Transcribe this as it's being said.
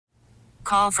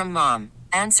Call from mom.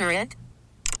 Answer it.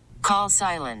 Call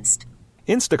silenced.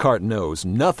 Instacart knows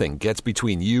nothing gets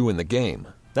between you and the game.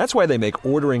 That's why they make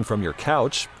ordering from your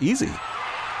couch easy.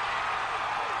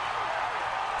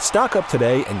 Stock up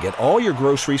today and get all your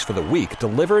groceries for the week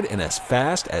delivered in as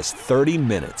fast as 30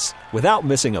 minutes without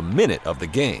missing a minute of the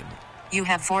game. You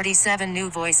have 47 new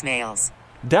voicemails.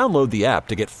 Download the app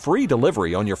to get free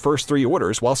delivery on your first 3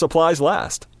 orders while supplies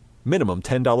last. Minimum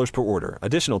 $10 per order.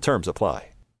 Additional terms apply.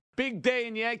 Big day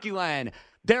in Yankee land.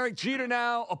 Derek Jeter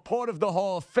now a part of the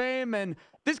Hall of Fame, and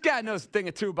this guy knows a thing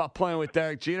or two about playing with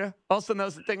Derek Jeter. Also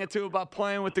knows a thing or two about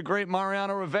playing with the great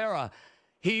Mariano Rivera.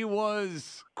 He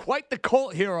was quite the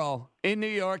cult hero in New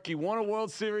York. He won a World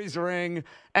Series ring,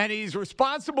 and he's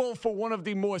responsible for one of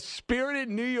the more spirited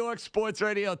New York sports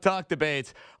radio talk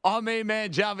debates. Our main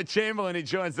man, Java Chamberlain, he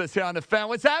joins us here on The Fan.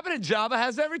 What's happening, Java?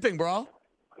 How's everything, bro?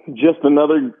 Just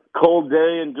another cold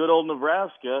day in good old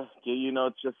Nebraska. You know,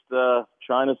 just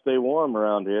trying to stay warm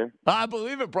around here. I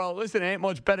believe it, bro. Listen, it ain't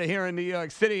much better here in New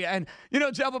York City. And, you know,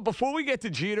 Java, before we get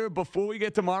to Jeter, before we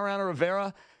get to Mariano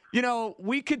Rivera, you know,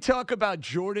 we could talk about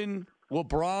Jordan,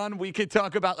 LeBron. We could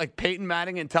talk about, like, Peyton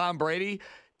Manning and Tom Brady.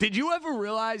 Did you ever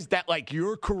realize that, like,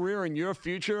 your career and your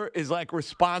future is, like,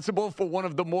 responsible for one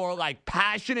of the more, like,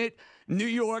 passionate New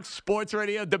York sports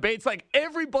radio debates? Like,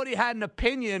 everybody had an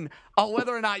opinion on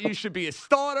whether or not you should be a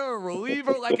starter or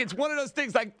reliever. Like, it's one of those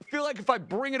things. I feel like if I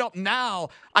bring it up now,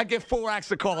 I get 4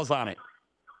 extra calls on it.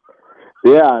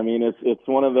 Yeah, I mean, it's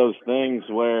one of those things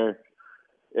where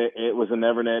it was a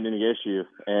never-ending issue.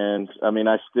 And, I mean,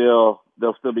 there'll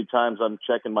still be times I'm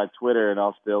checking my Twitter and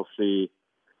I'll still see,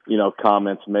 you know,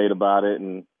 comments made about it.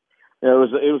 And you know,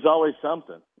 it was always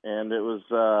something. And it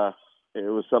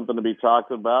was something to be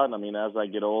talked about. And I mean, as I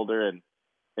get older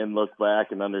and look back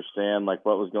and understand like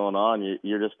what was going on,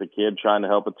 you're just a kid trying to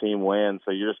help a team win.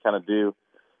 So you just kind of do,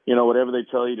 you know, whatever they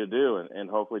tell you to do and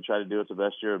hopefully try to do it to the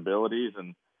best of your abilities.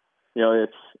 And, you know,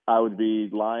 I would be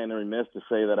lying and remiss to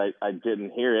say that I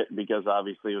didn't hear it because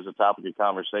obviously it was a topic of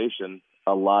conversation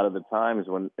a lot of the times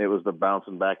when it was the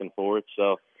bouncing back and forth.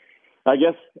 So I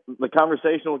guess the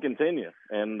conversation will continue.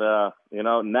 And, you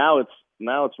know, now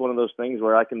it's one of those things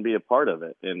where I can be a part of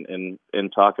it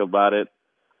and talk about it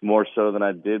more so than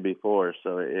I did before.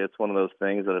 So it's one of those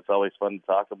things that it's always fun to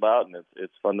talk about and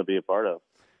it's fun to be a part of.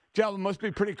 Joe, it must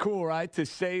be pretty cool, right, to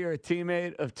say you're a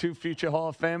teammate of 2 future Hall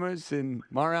of Famers in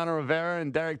Mariano Rivera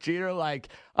and Derek Jeter. Like,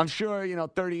 I'm sure, you know,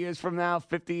 30 years from now,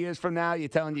 50 years from now, you're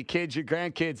telling your kids, your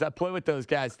grandkids, I play with those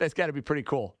guys. That's got to be pretty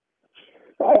cool.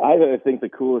 I think the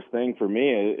coolest thing for me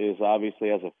is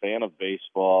obviously as a fan of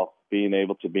baseball, being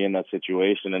able to be in that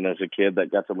situation and as a kid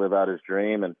that got to live out his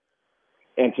dream and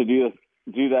to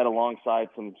do that alongside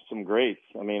some greats.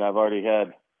 I mean, I've already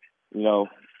had, you know,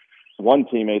 one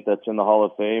teammate that's in the Hall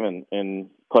of Fame and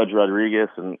Pudge Rodriguez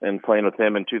and playing with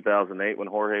him in 2008 when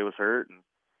Jorge was hurt. And,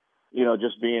 you know,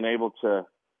 just being able to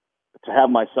have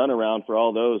my son around for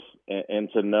all those and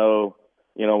to know,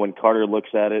 you know, when Carter looks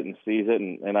at it and sees it,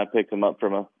 and I picked him up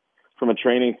from a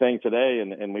training thing today,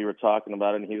 and we were talking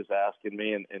about it, and he was asking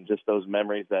me, and just those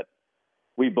memories that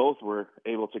we both were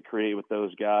able to create with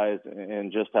those guys,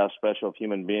 and just how special of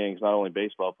human beings, not only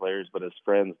baseball players, but as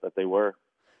friends that they were.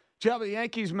 Joe, the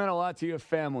Yankees meant a lot to your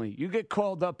family. You get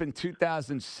called up in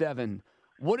 2007.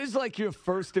 What is, like, your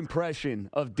first impression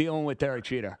of dealing with Derek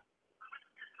Jeter?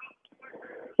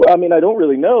 Well, I mean, I don't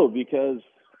really know because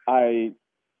I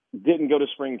didn't go to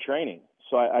spring training.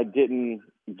 So I didn't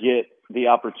get the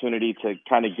opportunity to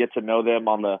kind of get to know them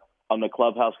on the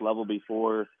clubhouse level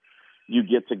before you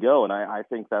get to go. And I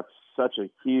think that's such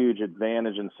a huge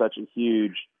advantage and such a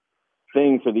huge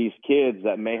thing for these kids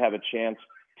that may have a chance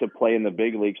to play in the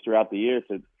big leagues throughout the year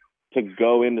to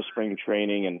go into spring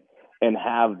training and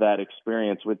have that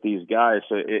experience with these guys.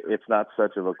 So it's not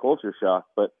such of a culture shock,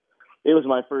 but it was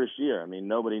my first year. I mean,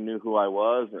 nobody knew who I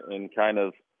was and kind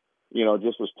of, you know,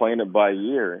 just was playing it by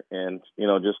ear. And, you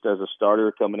know, just as a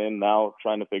starter coming in now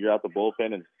trying to figure out the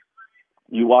bullpen, and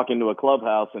you walk into a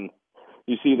clubhouse and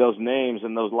you see those names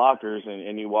and those lockers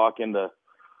and you walk into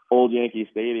old Yankee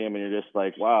Stadium and you're just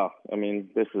like, wow, I mean,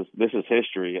 this is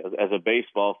history. As a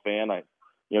baseball fan,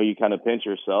 you kind of pinch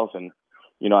yourself, and,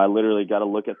 you know, I literally got to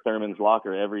look at Thurman's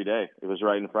locker every day. It was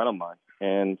right in front of mine.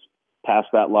 And past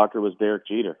that locker was Derek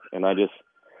Jeter. And I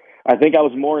think I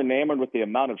was more enamored with the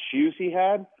amount of shoes he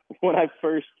had when I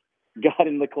first got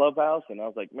in the clubhouse. And I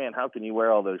was like, man, how can you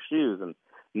wear all those shoes? And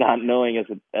not knowing as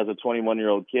a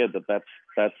 21-year-old kid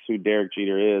that's who Derek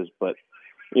Jeter is. But,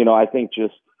 you know, I think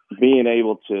just being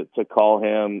able to call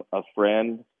him a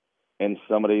friend and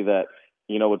somebody that,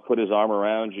 you know, would put his arm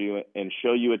around you and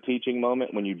show you a teaching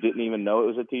moment when you didn't even know it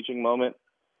was a teaching moment,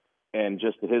 and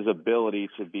just his ability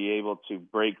to be able to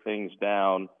break things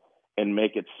down and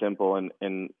make it simple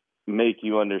and make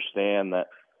you understand that,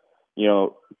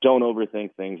 don't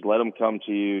overthink things. Let them come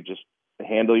to you. Just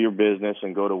handle your business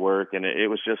and go to work. And it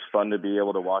was just fun to be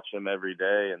able to watch him every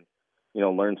day and,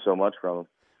 learn so much from him.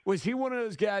 Was he one of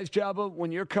those guys, Jabba,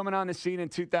 when you're coming on the scene in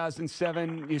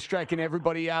 2007, you're striking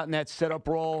everybody out in that setup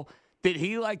role? Did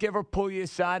he ever pull you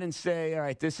aside and say, all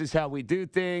right, this is how we do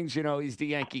things? He's the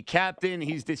Yankee captain.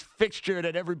 He's this fixture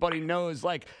that everybody knows.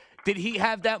 Did he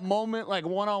have that moment,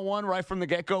 one-on-one right from the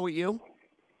get-go with you?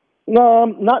 No,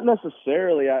 not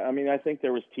necessarily. I think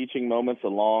there was teaching moments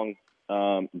along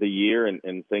the year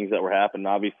and things that were happening.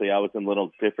 Obviously, I was in a little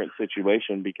different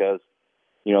situation because,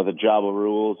 the Java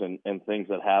rules and things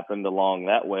that happened along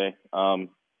that way.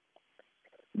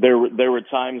 There were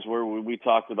times where we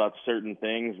talked about certain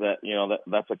things that,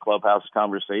 that's a clubhouse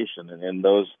conversation and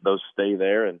those stay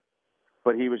there.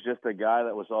 But he was just a guy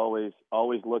that was always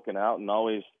looking out and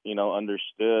always,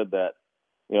 understood that,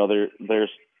 there's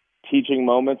teaching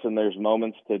moments and there's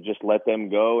moments to just let them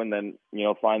go and then,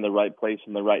 find the right place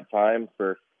and the right time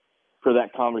for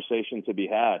that conversation to be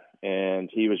had. And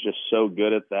he was just so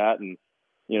good at that and,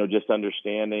 just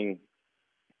understanding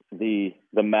the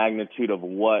magnitude of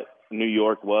what New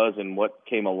York was and what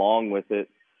came along with it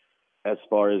as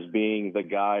far as being the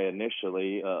guy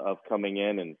initially of coming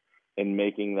in and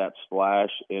making that splash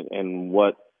and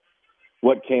what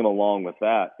came along with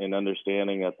that and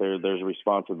understanding that there's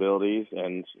responsibilities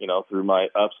and, through my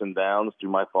ups and downs,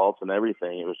 through my faults and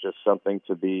everything, it was just something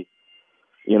to be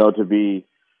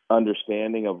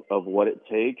understanding of what it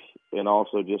takes and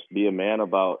also just be a man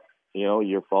about,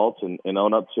 your faults and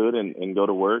own up to it and go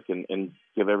to work and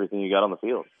give everything you got on the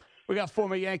field. We got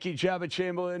former Yankee Jabba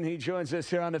Chamberlain. He joins us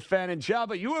here on The Fan. And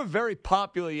Jabba, you were a very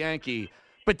popular Yankee,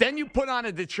 but then you put on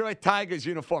a Detroit Tigers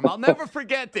uniform. I'll never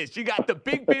forget this. You got the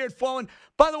big beard flowing.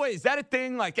 By the way, is that a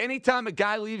thing? Anytime a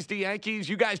guy leaves the Yankees,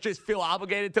 you guys just feel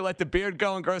obligated to let the beard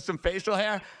go and grow some facial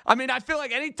hair? I feel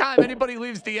like anytime anybody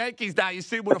leaves the Yankees now, you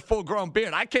see them with a full-grown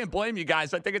beard. I can't blame you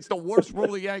guys. I think it's the worst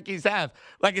rule the Yankees have.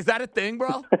 Is that a thing,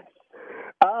 bro?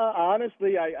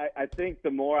 Honestly, I think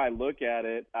the more I look at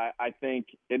it, I think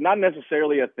it's not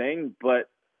necessarily a thing, but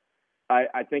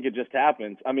I think it just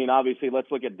happens. Obviously, let's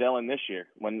look at Dellin this year.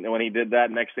 When he did that,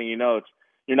 next thing you know,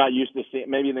 you're not used to seeing.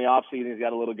 Maybe in the off season he's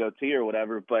got a little goatee or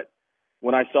whatever. But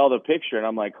when I saw the picture, and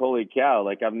I'm like, holy cow!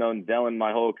 I've known Dellin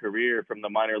my whole career from the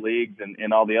minor leagues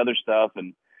and all the other stuff,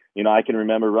 and I can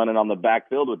remember running on the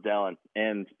backfield with Dellin.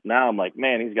 And now I'm like,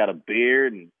 man, he's got a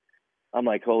beard, and I'm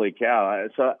like, holy cow!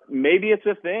 So maybe it's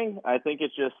a thing. I think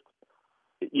it's just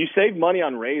you save money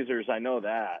on razors. I know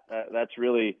that. That's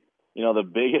really the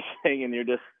biggest thing, and you're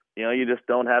just, you just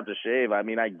don't have to shave. I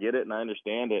get it and I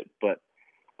understand it, but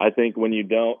I think when you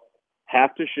don't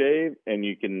have to shave and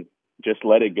you can just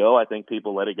let it go, I think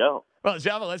people let it go. Well,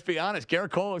 Java, let's be honest. Gerrit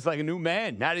Cole looks like a new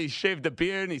man. Now that he's shaved the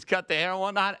beard and he's cut the hair and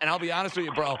whatnot, and I'll be honest with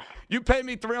you, bro, you pay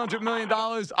me $300 million,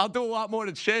 I'll do a lot more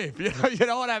than shave. You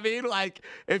know what I mean?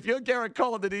 If you're Gerrit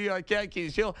Cole of the New York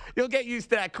Yankees, you'll get used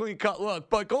to that clean-cut look.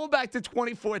 But going back to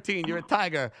 2014, you're a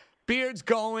Tiger. Beard's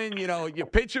going, you're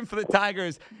pitching for the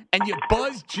Tigers, and you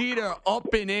buzz Jeter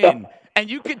up and in. And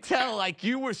you could tell,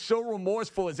 you were so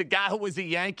remorseful as a guy who was a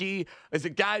Yankee, as a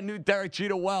guy who knew Derek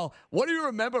Jeter well. What do you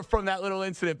remember from that little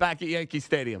incident back at Yankee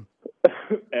Stadium?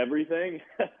 Everything.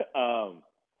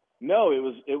 No,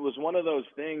 it was one of those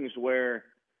things where,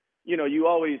 you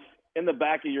always, in the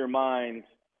back of your mind,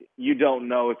 you don't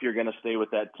know if you're going to stay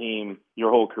with that team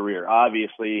your whole career.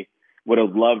 Obviously, would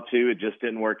have loved to. It just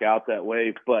didn't work out that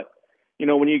way. But,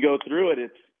 when you go through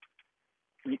it,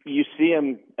 you see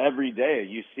him every day.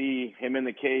 You see him in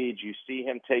the cage. You see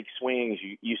him take swings.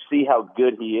 You see how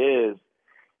good he is.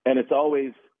 And it's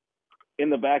always in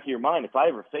the back of your mind, if I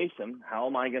ever face him, how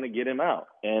am I going to get him out?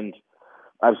 And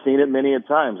I've seen it many a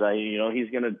times.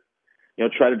 He's going to,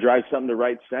 try to drive something to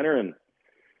right center. And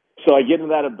so I get into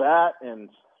that at bat and,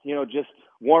 just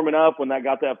warming up when I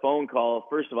got that phone call.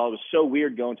 First of all, it was so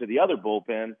weird going to the other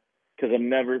bullpen because I've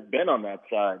never been on that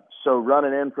side. So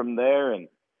running in from there and,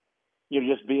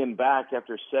 just being back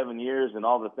after 7 years and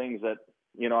all the things that,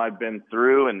 I've been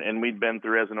through and we'd been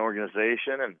through as an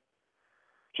organization and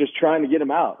just trying to get him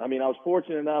out. I was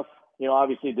fortunate enough,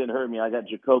 obviously it didn't hurt me. I got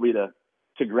Jacoby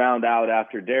to ground out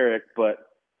after Derek, but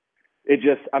it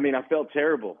just, I felt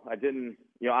terrible. I didn't,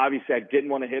 obviously I didn't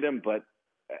want to hit him, but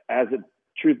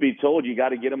truth be told, you got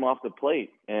to get him off the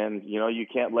plate and, you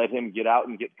can't let him get out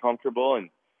and get comfortable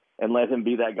and let him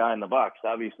be that guy in the box.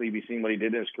 Obviously, we've seen what he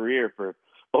did in his career for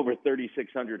over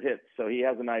 3,600 hits. So he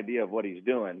has an idea of what he's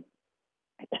doing.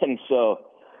 And so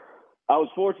I was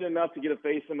fortunate enough to get to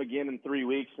face him again in 3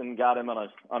 weeks and got him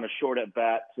on a short at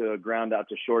bat to a ground out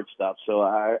to shortstop. So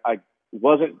I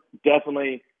wasn't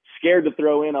definitely scared to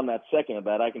throw in on that second at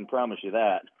bat. I can promise you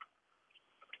that.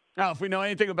 Now, if we know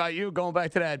anything about you, going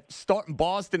back to that start in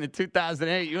Boston in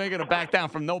 2008, you ain't going to back down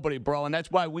from nobody, bro. And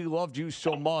that's why we loved you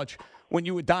so much when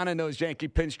you were donning those Yankee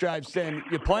pinstripes. And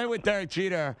you're playing with Derek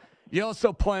Jeter. You're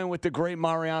also playing with the great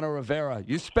Mariano Rivera.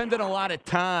 You're spending a lot of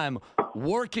time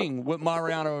working with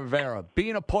Mariano Rivera,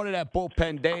 being a part of that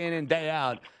bullpen day in and day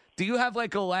out. Do you have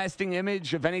like a lasting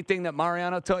image of anything that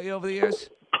Mariano taught you over the years?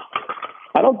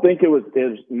 I don't think it was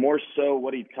more so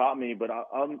what he taught me, but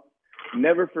I'll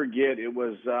never forget. It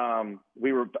was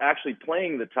we were actually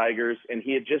playing the Tigers, and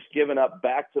he had just given up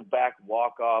back-to-back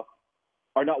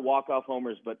not walk-off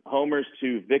homers, but homers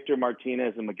to Victor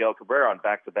Martinez and Miguel Cabrera on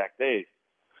back-to-back days.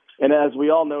 And as we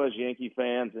all know as Yankee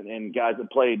fans and guys that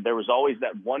played, there was always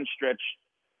that one stretch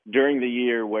during the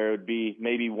year where it would be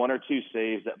maybe one or two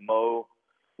saves that Mo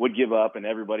would give up, and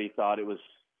everybody thought it was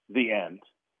the end.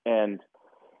 And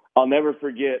I'll never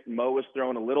forget, Mo was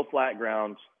throwing a little flat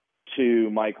ground to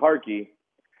Mike Harkey,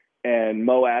 and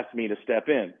Mo asked me to step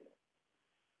in.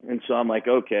 And so I'm like,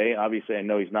 okay, obviously I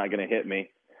know he's not going to hit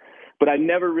me. But I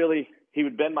never really – he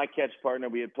would been my catch partner.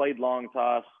 We had played long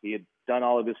toss. He had done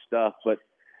all of his stuff, but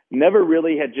never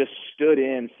really had just stood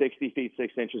in 60 feet,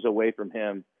 6 inches away from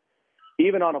him,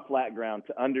 even on a flat ground,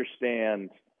 to understand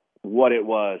what it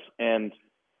was. And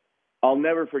I'll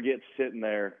never forget sitting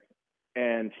there,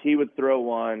 and he would throw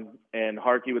one, and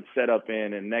Harkey would set up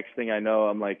in, and next thing I know,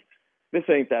 I'm like, this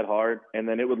ain't that hard. And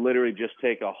then it would literally just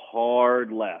take a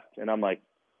hard left. And I'm like,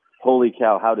 holy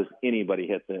cow, how does anybody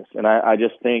hit this? And I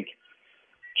just think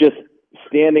just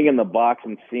standing in the box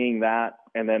and seeing that,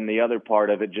 and then the other part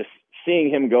of it, just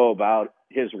seeing him go about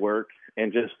his work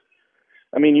and just,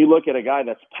 I mean, you look at a guy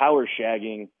that's power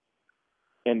shagging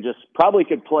and just probably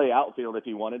could play outfield if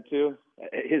he wanted to.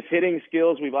 His hitting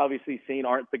skills we've obviously seen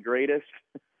aren't the greatest,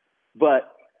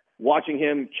 but watching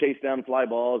him chase down fly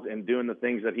balls and doing the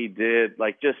things that he did,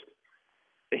 like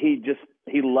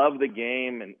he loved the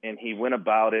game and he went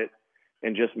about it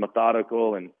and just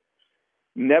methodical, and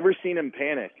never seen him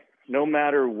panic, no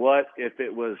matter what. If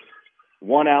it was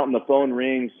one out and the phone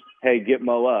rings, hey, get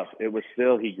Mo up. It was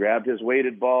still, he grabbed his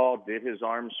weighted ball, did his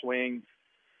arm swing,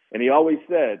 and he always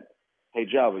said, hey,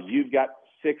 Java, you've got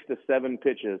 6 to 7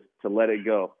 pitches to let it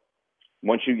go.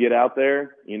 Once you get out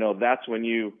there, that's when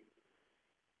you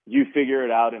figure it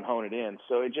out and hone it in.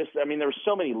 So it just, I mean, there were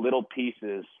so many little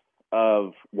pieces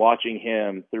of watching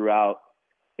him throughout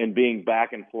and being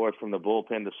back and forth from the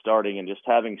bullpen to starting, and just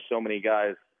having so many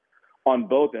guys on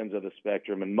both ends of the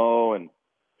spectrum, and Mo and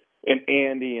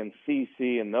Andy and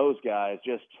CC and those guys,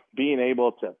 just being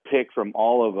able to pick from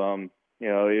all of them.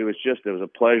 It was a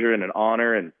pleasure and an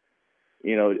honor, and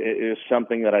it is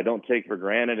something that I don't take for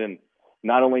granted. And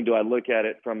not only do I look at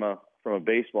it from a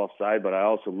baseball side, but I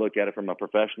also look at it from a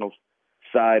professional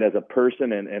side as a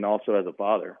person and also as a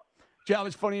father. Joe,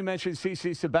 it's funny you mentioned CC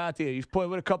Sabathia. You've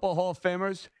played with a couple of Hall of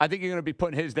Famers. I think you're going to be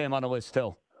putting his name on the list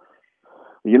too.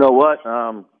 You know what?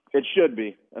 It should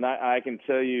be. And I can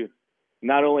tell you,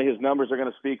 not only his numbers are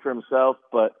going to speak for himself,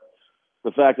 but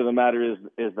the fact of the matter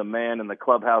is the man and the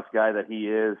clubhouse guy that he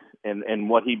is, and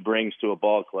what he brings to a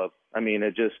ball club. I mean,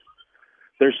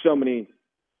 there's so many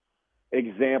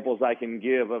examples I can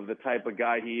give of the type of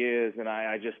guy he is, and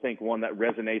I just think one that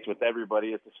resonates with everybody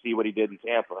is to see what he did in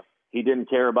Tampa. He didn't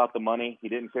care about the money. He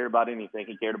didn't care about anything.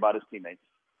 He cared about his teammates.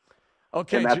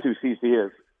 Okay, and that's who CC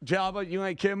is. Jabba, you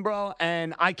ain't Kim, bro,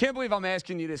 and I can't believe I'm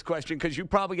asking you this question because you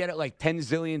probably get it like 10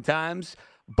 zillion times,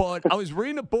 but I was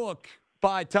reading a book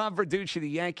by Tom Verducci, The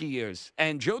Yankee Years,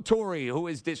 and Joe Torre, who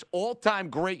is this all-time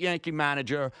great Yankee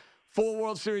manager, 4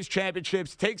 World Series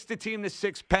championships, takes the team to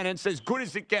 6 pennants, as good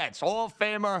as it gets, Hall of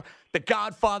Famer, the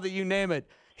Godfather, you name it.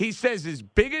 He says his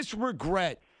biggest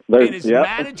regret in his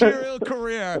managerial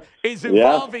career is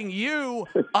involving you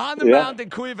on the mound in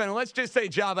Cleveland. Let's just say,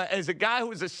 Java, as a guy who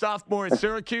was a sophomore at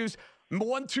Syracuse,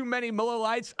 one too many Miller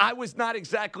Lights, I was not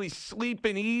exactly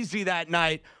sleeping easy that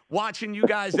night watching you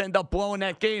guys end up blowing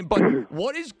that game. But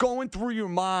what is going through your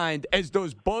mind as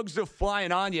those bugs are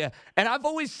flying on you? And I've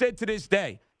always said to this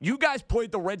day, you guys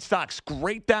played the Red Sox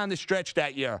great down the stretch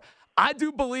that year. I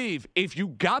do believe if you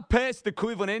got past the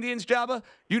Cleveland Indians, Jabba,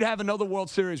 you'd have another World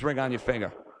Series ring on your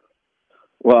finger.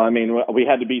 Well, I mean, we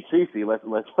had to beat CC.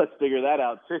 Let's figure that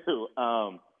out too.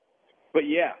 But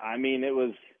yeah, I mean, it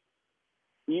was.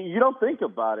 You don't think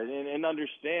about it and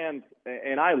understand,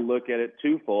 and I look at it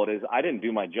twofold. Is I didn't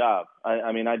do my job.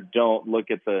 I mean, I don't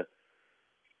look at the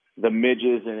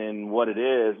midges and what it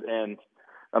is. And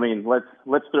I mean,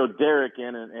 let's throw Derek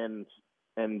in and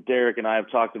and Derek and I have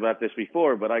talked about this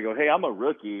before, but I go, hey, I'm a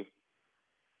rookie,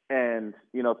 and,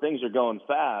 things are going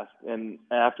fast. And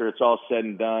after it's all said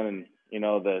and done and,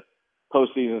 the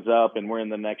postseason's up and we're in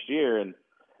the next year, and,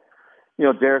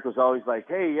 Derek was always like,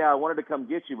 hey, yeah, I wanted to come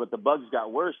get you, but the bugs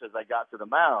got worse as I got to the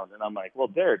mound. And I'm like, well,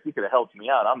 Derek, you could have helped me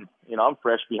out. I'm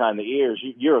fresh behind the ears.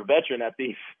 You're a veteran at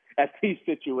these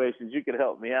situations. You could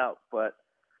help me out. But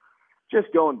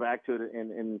just going back to it,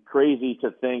 and crazy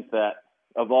to think that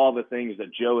of all the things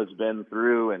that Joe has been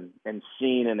through and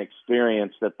seen and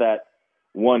experienced, that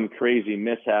one crazy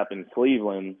mishap in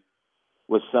Cleveland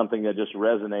was something that just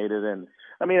resonated. And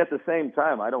I mean, at the same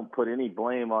time, I don't put any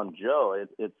blame on Joe.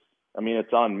 It's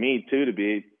on me too, to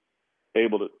be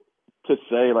able to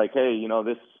say like, hey,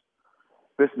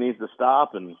 this needs to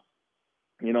stop. And,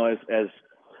 as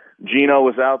Gino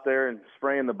was out there and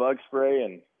spraying the bug spray,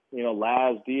 and,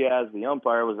 Laz Diaz, the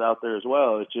umpire, was out there as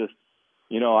well. It's just,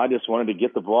 I just wanted to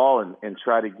get the ball and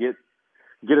try to get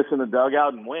us in the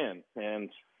dugout and win. And,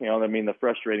 the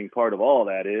frustrating part of all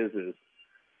that is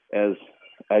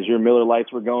as your Miller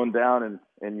Lights were going down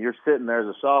and you're sitting there as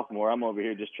a sophomore, I'm over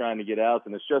here just trying to get out,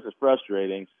 and it's just as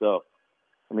frustrating. So,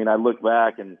 I look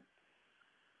back and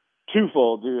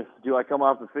twofold. Do I come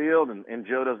off the field and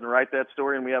Joe doesn't write that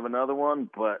story and we have another one?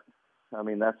 But,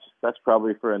 that's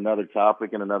probably for another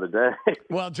topic and another day.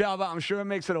 Well, Java, I'm sure it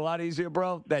makes it a lot easier,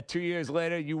 bro, that 2 years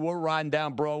later you were riding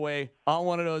down Broadway on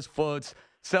one of those floats,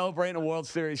 celebrating a World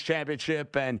Series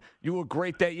championship, and you were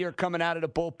great that year coming out of the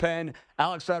bullpen.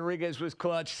 Alex Rodriguez was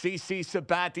clutch. CC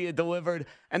Sabathia delivered.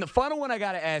 And the final one I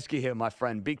got to ask you here, my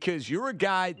friend, because you're a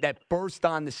guy that burst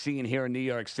on the scene here in New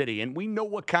York City, and we know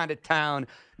what kind of town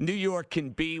New York can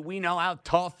be. We know how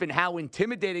tough and how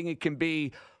intimidating it can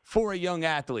be for a young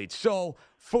athlete. So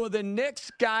for the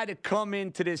next guy to come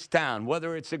into this town,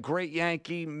 whether it's a great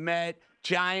Yankee, Met,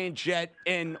 Giant, Jet,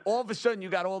 and all of a sudden you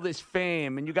got all this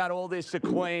fame and you got all this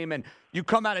acclaim, and you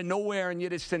come out of nowhere and you're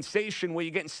this sensation where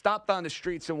you're getting stopped on the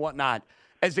streets and whatnot.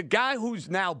 As a guy who's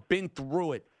now been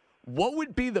through it, what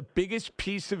would be the biggest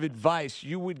piece of advice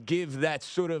you would give that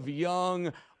sort of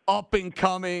young,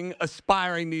 up-and-coming,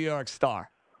 aspiring New York star?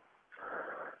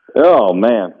 Oh,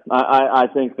 man. I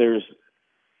think there's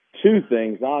two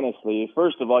things, honestly.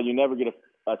 First of all, you never get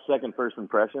a second first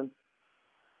impression.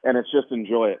 And it's just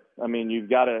enjoy it. You've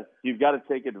got to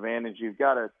take advantage.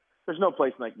 There's no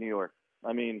place like New York.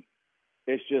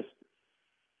 It's just,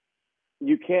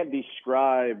 you can't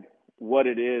describe what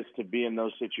it is to be in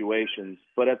those situations.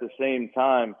 But at the same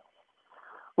time,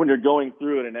 when you're going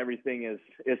through it and everything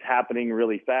is happening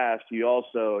really fast, you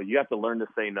have to learn to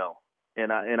say no.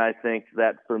 And I think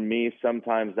that for me,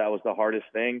 sometimes that was the hardest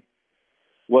thing,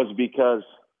 was because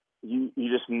you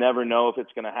just never know if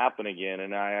it's going to happen again.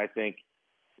 And I think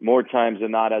more times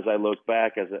than not, as I look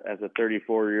back as a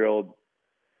 34-year-old,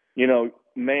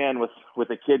 man with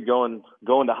a kid going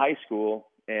to high school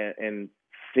and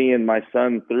seeing my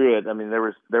son through it.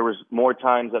 There was more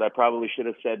times that I probably should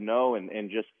have said no and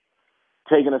just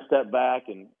taken a step back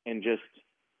and just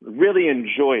really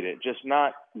enjoyed it, just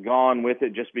not gone with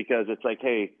it just because it's like,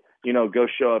 hey, go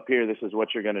show up here. This is what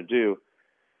you're going to do.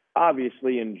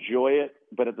 Obviously enjoy it,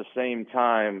 but at the same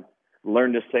time,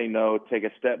 learn to say no, take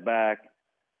a step back,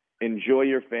 enjoy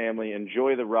your family,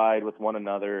 enjoy the ride with one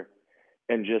another,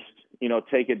 and just,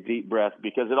 take a deep breath,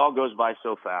 because it all goes by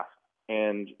so fast,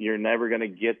 and you're never going to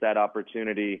get that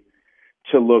opportunity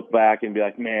to look back and be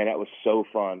like, man, that was so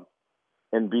fun,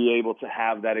 and be able to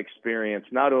have that experience,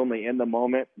 not only in the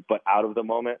moment, but out of the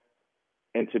moment,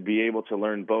 and to be able to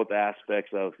learn both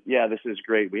aspects of, yeah, this is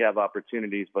great, we have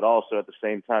opportunities, but also at the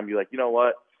same time, you're like, you know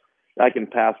what? I can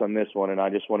pass on this one, and I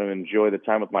just want to enjoy the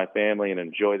time with my family and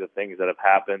enjoy the things that have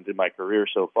happened in my career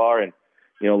so far. And,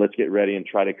 let's get ready and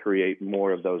try to create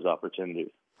more of those opportunities.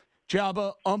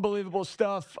 Jabba, unbelievable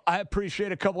stuff. I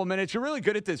appreciate a couple of minutes. You're really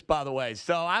good at this, by the way.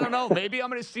 So I don't know. Maybe I'm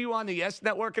going to see you on the Yes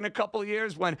Network in a couple of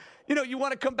years when, you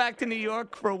want to come back to New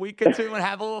York for a week or two and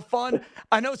have a little fun.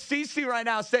 I know CC right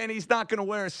now saying he's not going to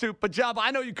wear a suit, but Jabba,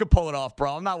 I know you could pull it off,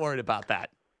 bro. I'm not worried about that.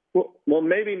 Well,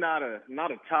 maybe not a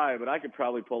tie, but I could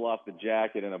probably pull off the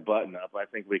jacket and a button-up. I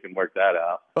think we can work that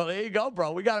out. Well, there you go,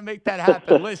 bro. We got to make that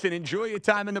happen. Listen, enjoy your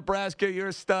time in Nebraska. You're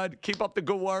a stud. Keep up the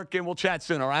good work, and we'll chat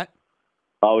soon, all right?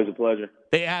 Always a pleasure.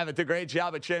 There you have it. The great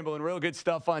job at Chamberlain. Real good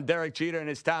stuff on Derek Jeter and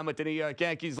his time with the New York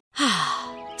Yankees.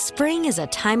 Spring is a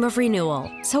time of renewal,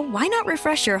 so why not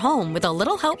refresh your home with a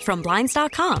little help from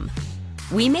Blinds.com?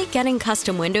 We make getting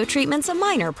custom window treatments a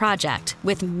minor project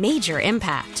with major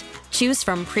impact. Choose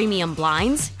from premium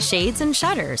blinds, shades, and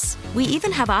shutters. We even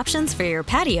have options for your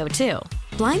patio, too.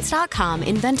 Blinds.com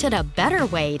invented a better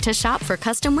way to shop for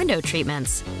custom window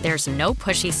treatments. There's no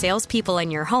pushy salespeople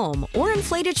in your home or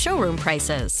inflated showroom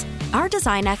prices. Our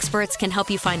design experts can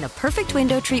help you find the perfect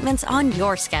window treatments on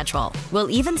your schedule. We'll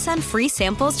even send free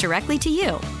samples directly to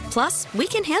you. Plus, we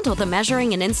can handle the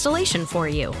measuring and installation for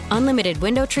you. Unlimited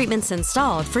window treatments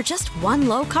installed for just one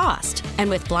low cost. And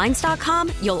with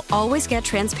Blinds.com, you'll always get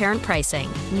transparent pricing.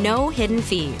 No hidden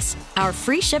fees. Our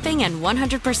free shipping and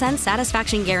 100%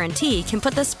 satisfaction guarantee can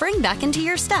put the spring back into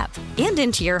your step and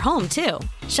into your home, too.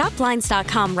 Shop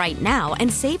Blinds.com right now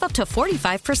and save up to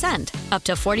 45%. Up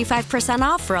to 45%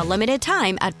 off for a limited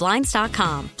time at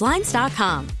Blinds.com.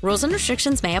 Blinds.com. Rules and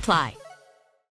restrictions may apply.